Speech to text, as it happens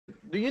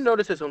Do you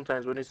notice it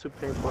sometimes when it's too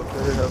painful?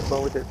 Better have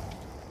fun with it.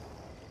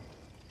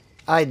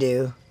 I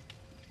do.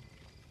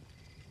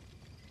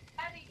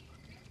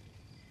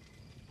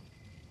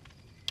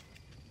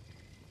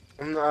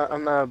 I'm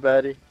not a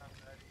baddie.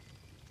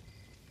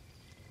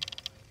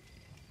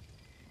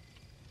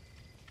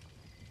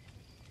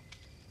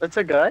 That's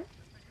a guy?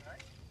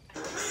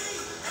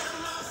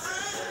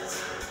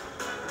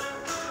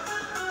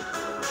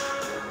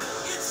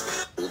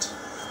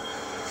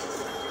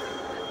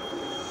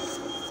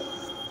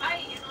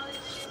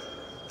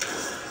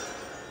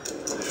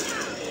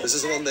 This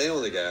is the one they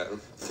only get.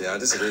 Yeah, I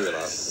disagree with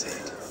that.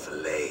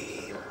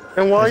 Flame.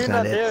 And why are That's you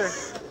not not it. there?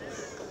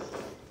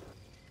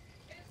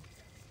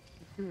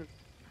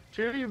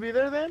 Shouldn't you be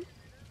there then?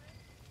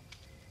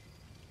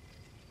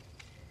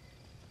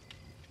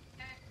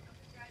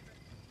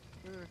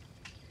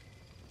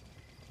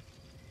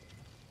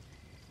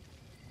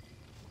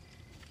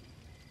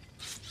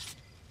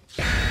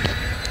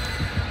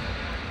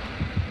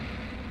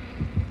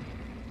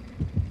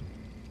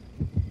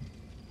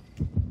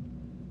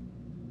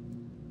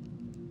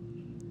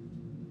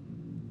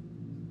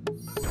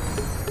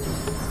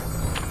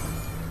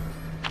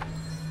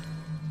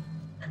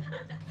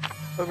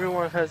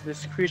 Everyone has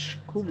this fish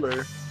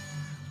cooler.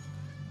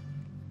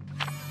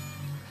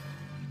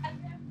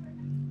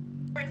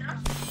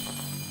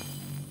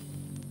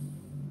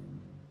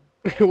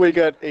 We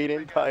got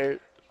Aiden tired.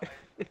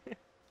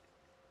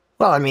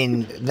 Well, I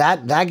mean,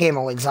 that game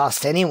will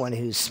exhaust anyone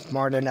who's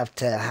smart enough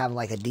to have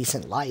like a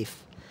decent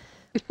life.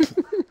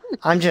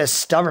 I'm just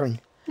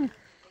stubborn.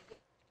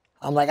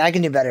 I'm like, I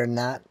can do better than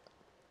that.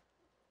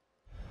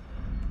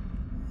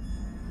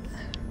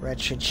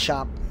 Wretched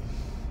shop.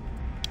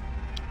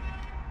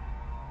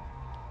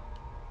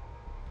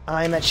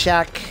 I'm at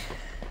Shack.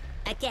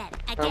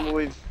 I'm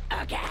with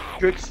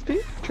Trixie?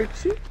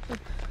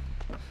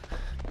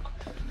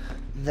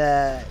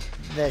 The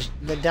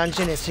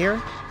dungeon is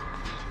here.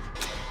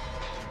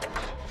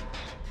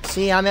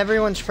 See, I'm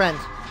everyone's friend.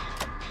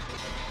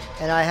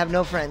 And I have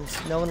no friends.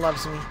 No one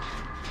loves me.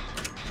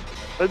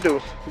 I do.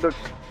 Look.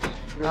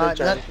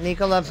 Look,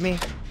 Nico loves me.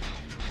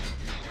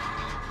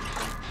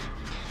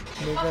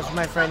 Nico's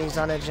my friend, he's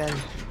on a gen.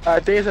 I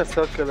think it's a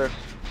cell killer.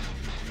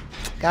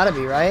 Gotta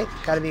be, right?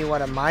 Gotta be,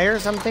 what, a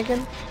Myers, I'm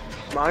thinking?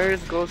 Myers,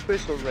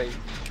 Ghostface, or Ray?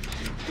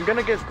 I'm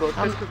gonna guess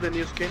Ghostface because the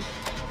new skin.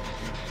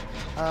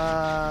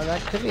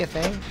 That could be a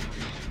thing.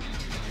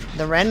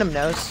 The random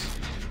knows.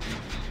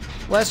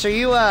 Wes, are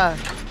you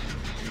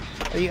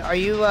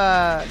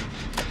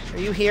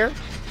here?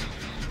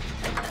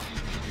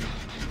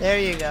 There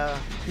you go.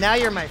 Now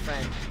you're my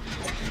friend.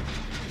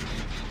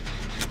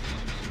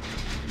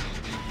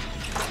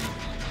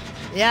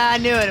 Yeah, I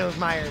knew it. It was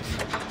Myers.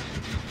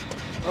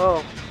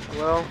 Oh,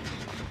 well.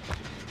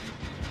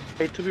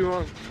 Hate to be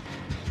wrong.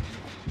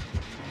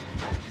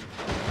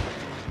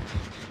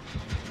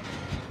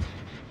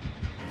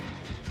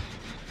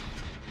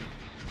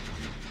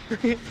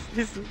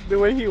 It's the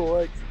way he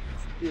walks.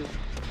 It's cute.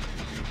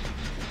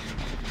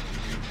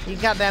 You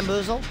got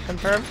bamboozle?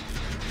 Confirmed?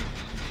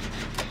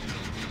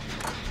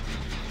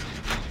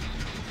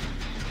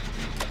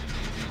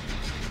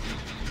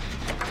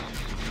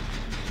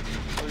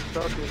 He's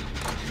talking.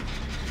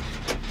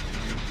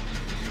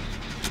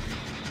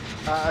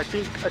 I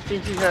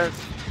think he has.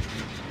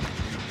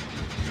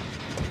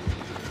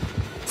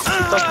 He's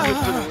talking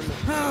through the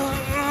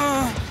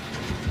window.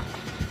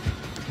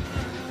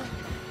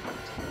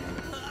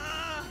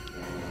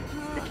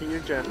 Taking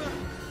your gem.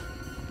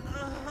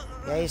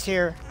 Yeah, he's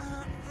here.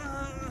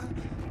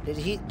 Did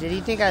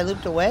he think I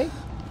looped away?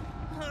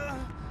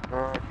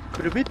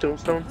 Could it be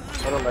Tombstone?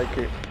 I don't like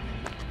it.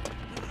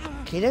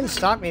 He didn't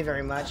stalk me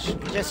very much. He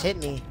just hit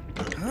me.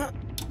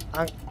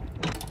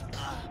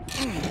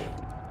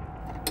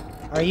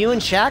 Are you in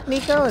Shack,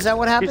 Nico? Is that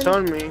what happened? He's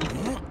on me.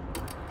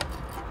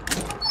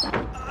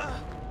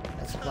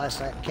 That's a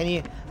flashlight.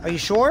 Are you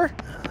sure?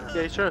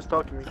 Yeah, he's trying to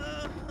stalk me.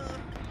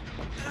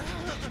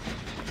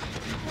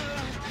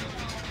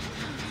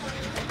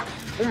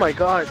 Oh my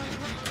god.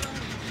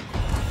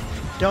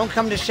 Don't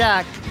come to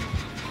Shack.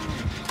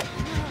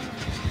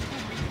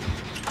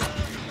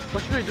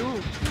 What should I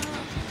do?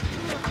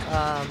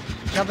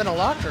 Jump in a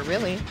locker,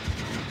 really.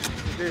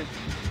 He did.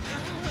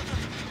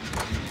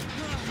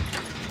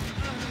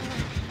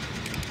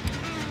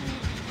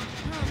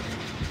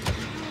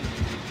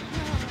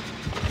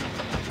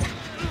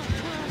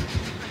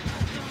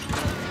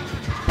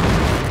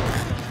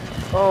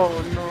 Oh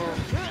no.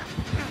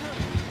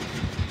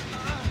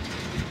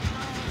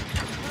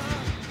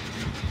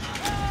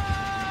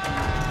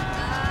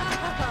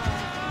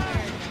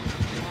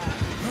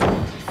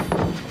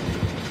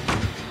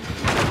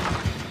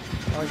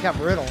 Oh, he got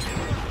brutal.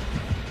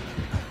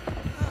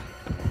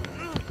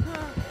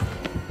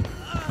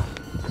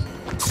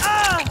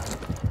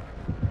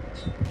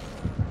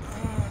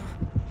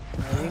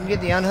 You can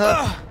get the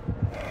unhook.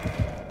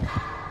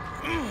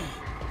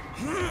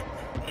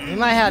 You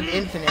might have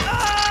infinite.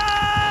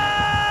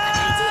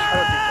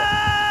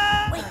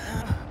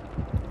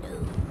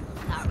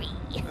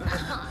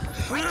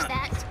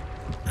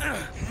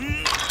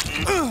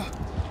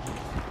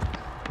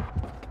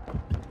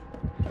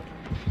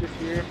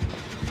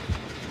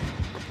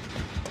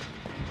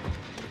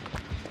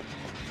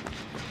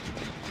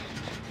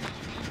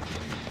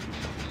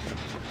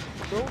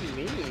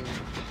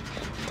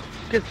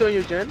 can still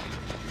use Jen.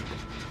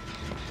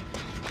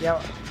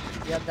 Yep.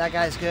 Yep, that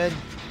guy's good.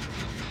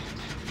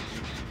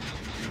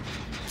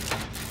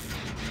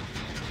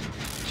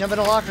 Jump in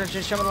the locker,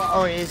 just jump in the locker.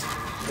 Oh, it is.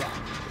 Yeah.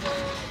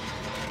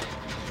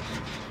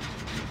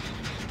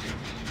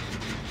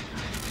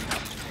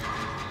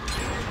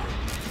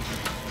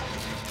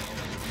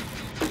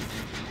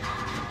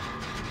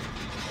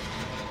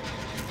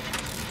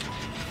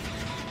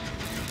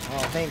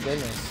 Oh, thank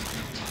goodness.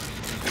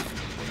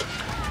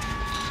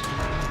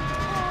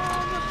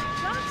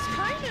 That's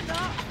kind of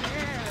not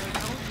fair,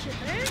 don't you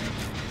think?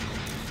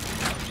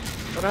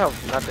 I don't have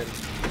nothing.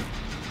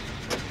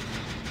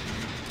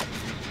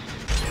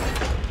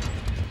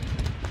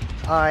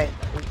 Alright.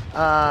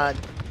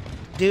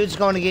 Dude's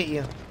going to get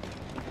you.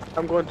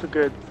 I'm going to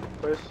good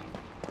first.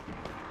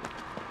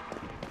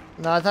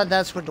 No, I thought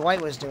that's what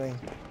Dwight was doing.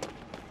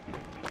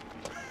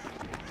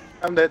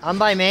 I'm dead. I'm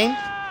by main.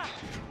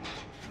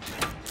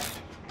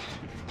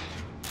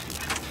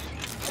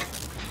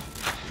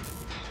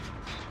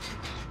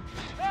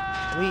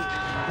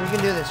 We can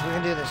do this. We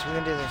can do this. We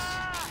can do this.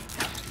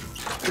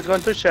 He's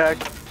going to Shack.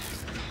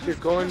 He's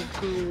going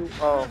to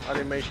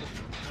animation.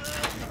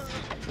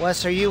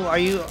 Wes, are you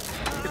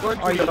He's going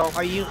to yellow.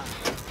 are you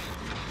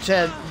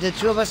to the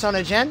two of us on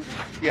a gen?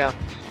 Yeah.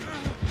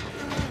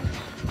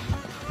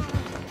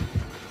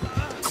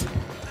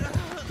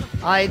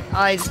 I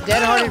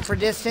dead-hearted for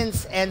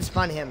distance and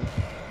spun him.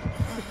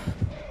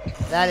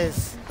 That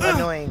is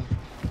annoying.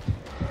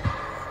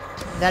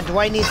 That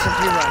Dwight needs to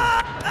run.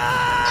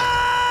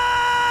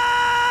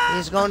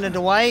 He's going to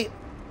Dwight.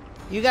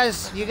 You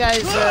guys,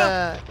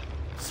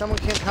 someone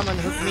can come and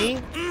hook me,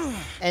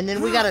 and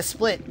then we gotta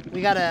split.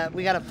 We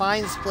gotta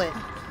find split.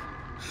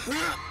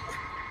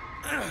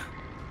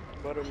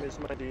 Better miss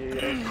my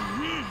DA.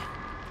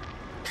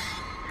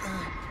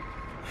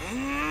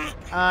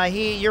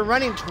 You're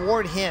running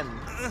toward him,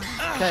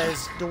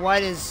 because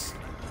Dwight is.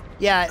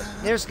 Yeah,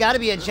 there's got to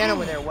be a gen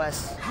over there,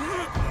 Wes.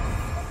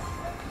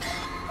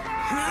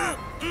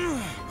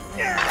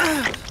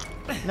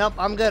 Nope,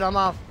 I'm good. I'm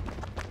off.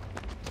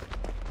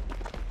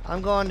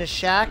 I'm going to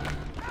Shack.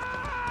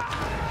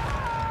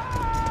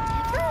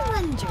 Ever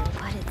wonder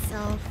what it's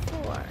all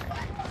for?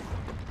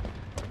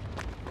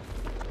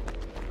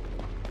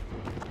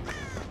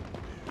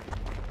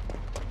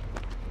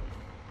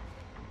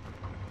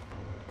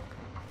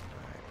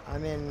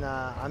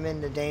 I'm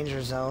in the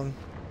danger zone.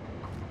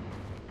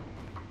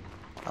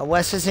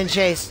 Wes is in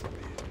chase.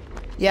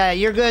 Yeah,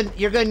 you're good.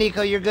 You're good,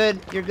 Nico. You're good.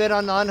 You're good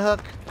on the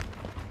unhook.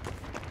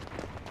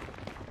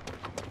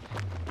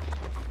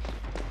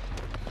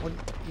 What,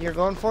 you're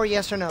going for it,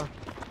 yes or no?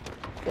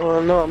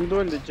 Oh no, I'm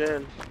doing the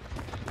gen.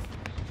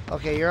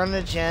 Okay, you're on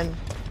the gen.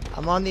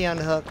 I'm on the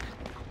unhook.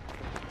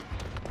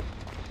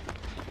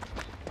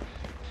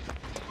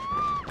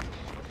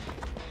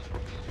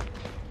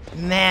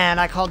 Man,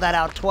 I called that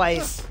out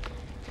twice.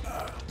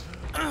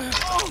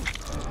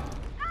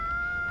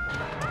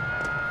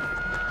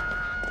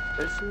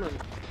 Basement.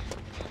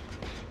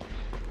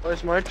 Oh,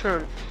 it's my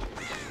turn.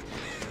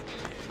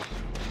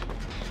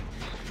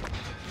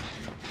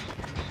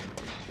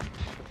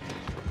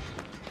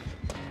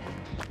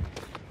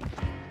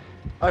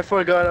 I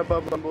forgot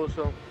about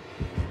Bamboozle.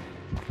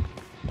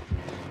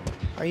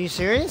 Are you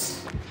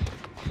serious?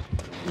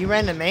 You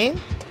ran the main?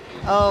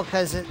 Oh,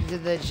 because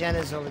the gen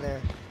is over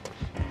there.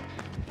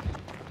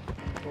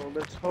 Well,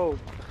 let's hope.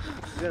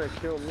 He's gonna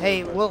kill me.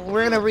 Hey, but- well,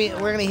 we're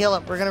gonna heal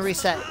up. We're gonna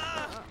reset.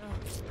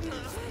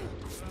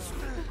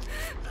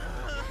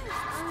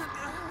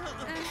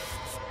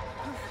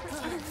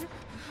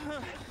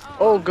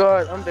 Oh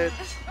god, I'm dead.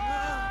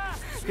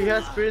 He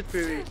has Spirit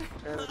Fury.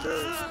 And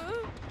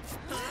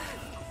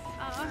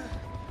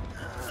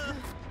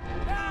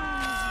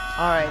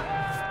Alright.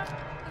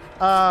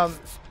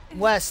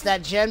 Wes,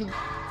 that gen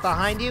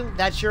behind you,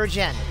 that's your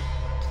gen.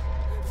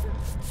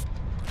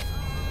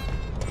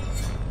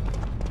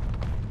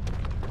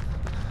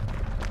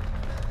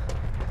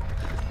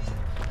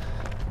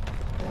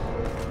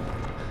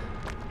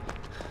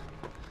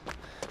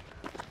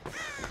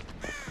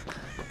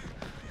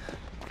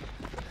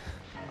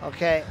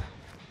 Okay.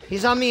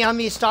 He's on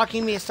me,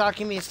 stalking me,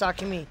 stalking me,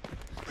 stalking me.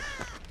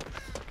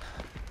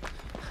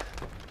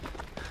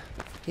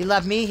 He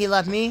left me, he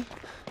left me.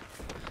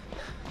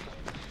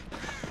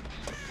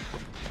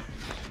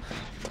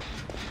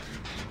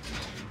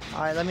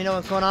 Alright, let me know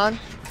what's going on.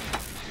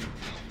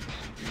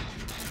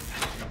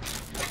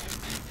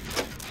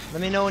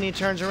 Let me know when he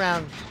turns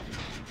around.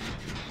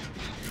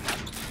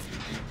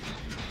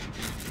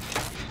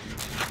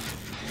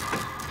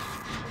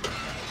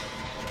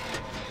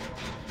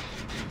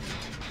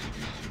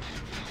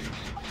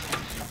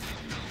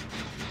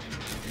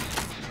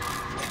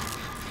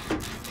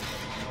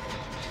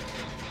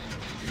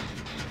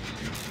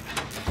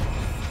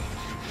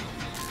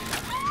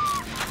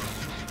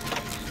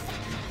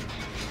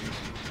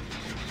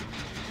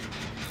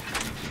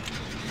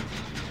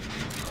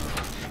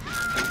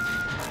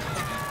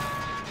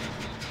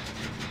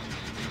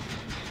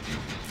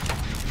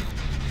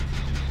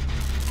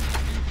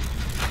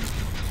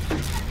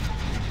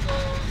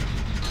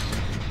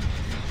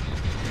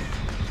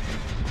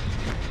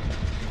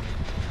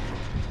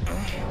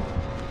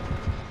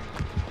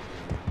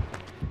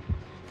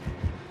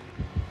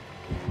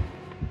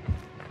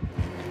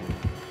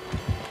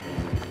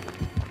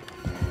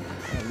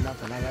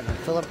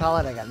 filler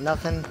pallet. I got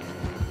nothing.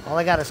 All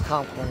I got is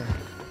comp corner.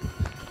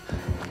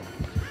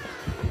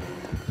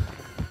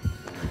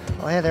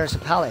 Oh yeah, there's a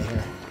pallet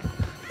here.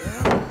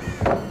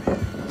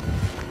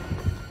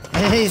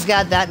 And he's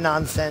got that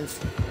nonsense.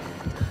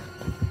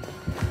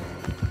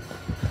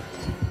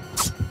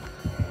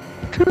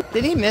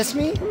 Did he miss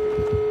me?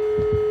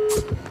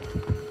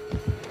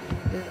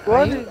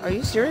 What? Are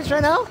you serious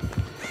right now?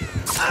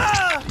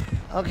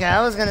 Okay,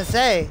 I was gonna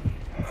say.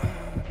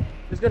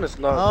 He's gonna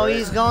slug. Oh, right?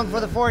 he's going for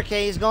the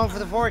 4K. He's going for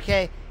the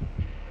 4K.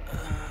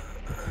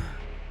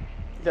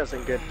 He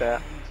doesn't get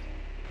that.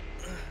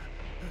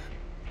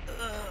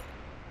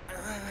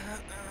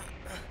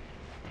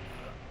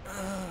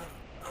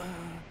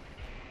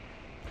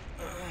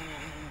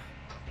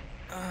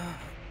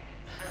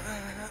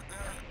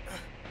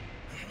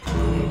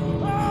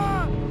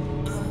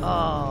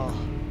 Oh.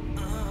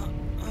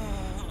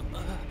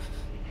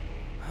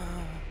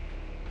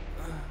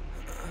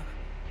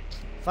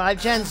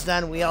 Five gens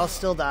done. We all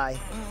still die.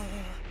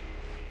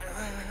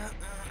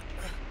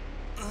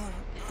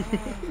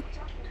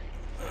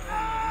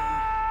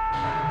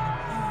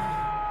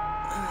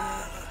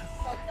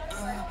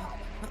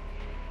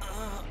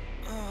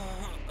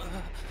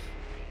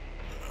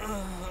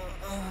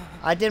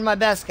 I did my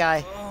best,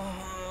 guy.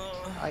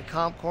 I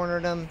comp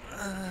cornered him.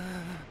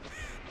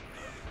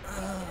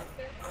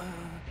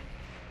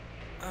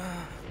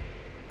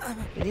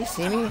 Did he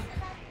see me?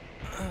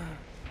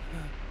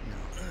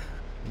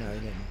 No, he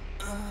didn't.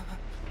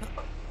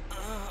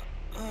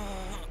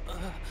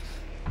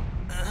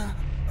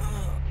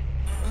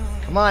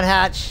 Come on,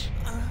 Hatch.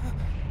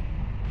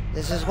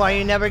 This is why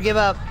you never give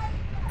up.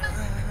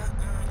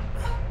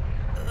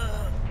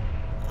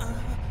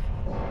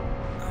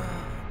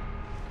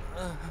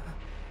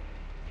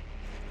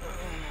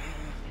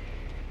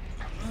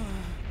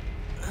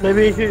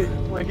 Maybe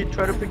when he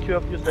tried to pick you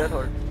up, use that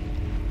hard.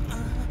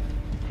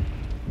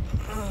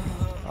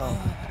 Oh,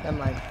 never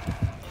mind.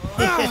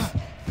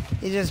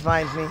 He just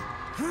finds me.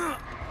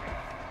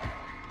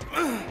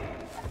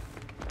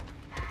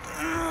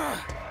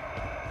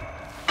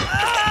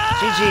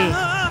 GG.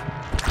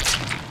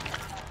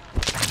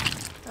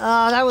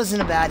 Oh, that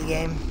wasn't a bad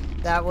game.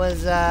 That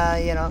was,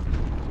 you know,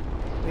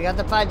 we got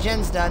the 5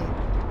 gens done.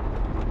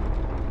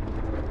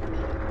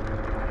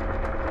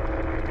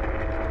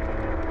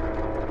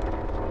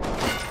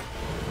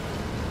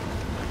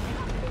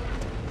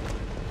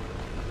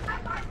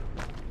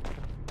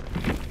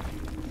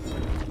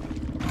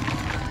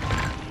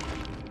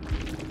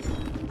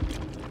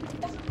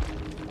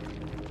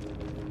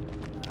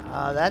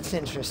 Oh, that's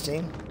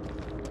interesting.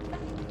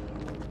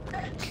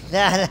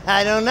 That,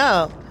 I don't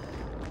know.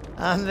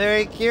 I'm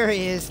very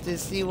curious to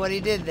see what he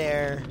did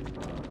there.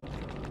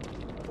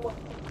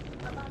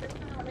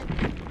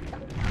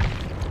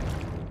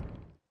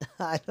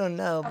 I don't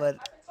know, but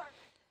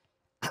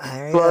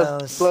there he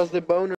goes. Plus the bonus.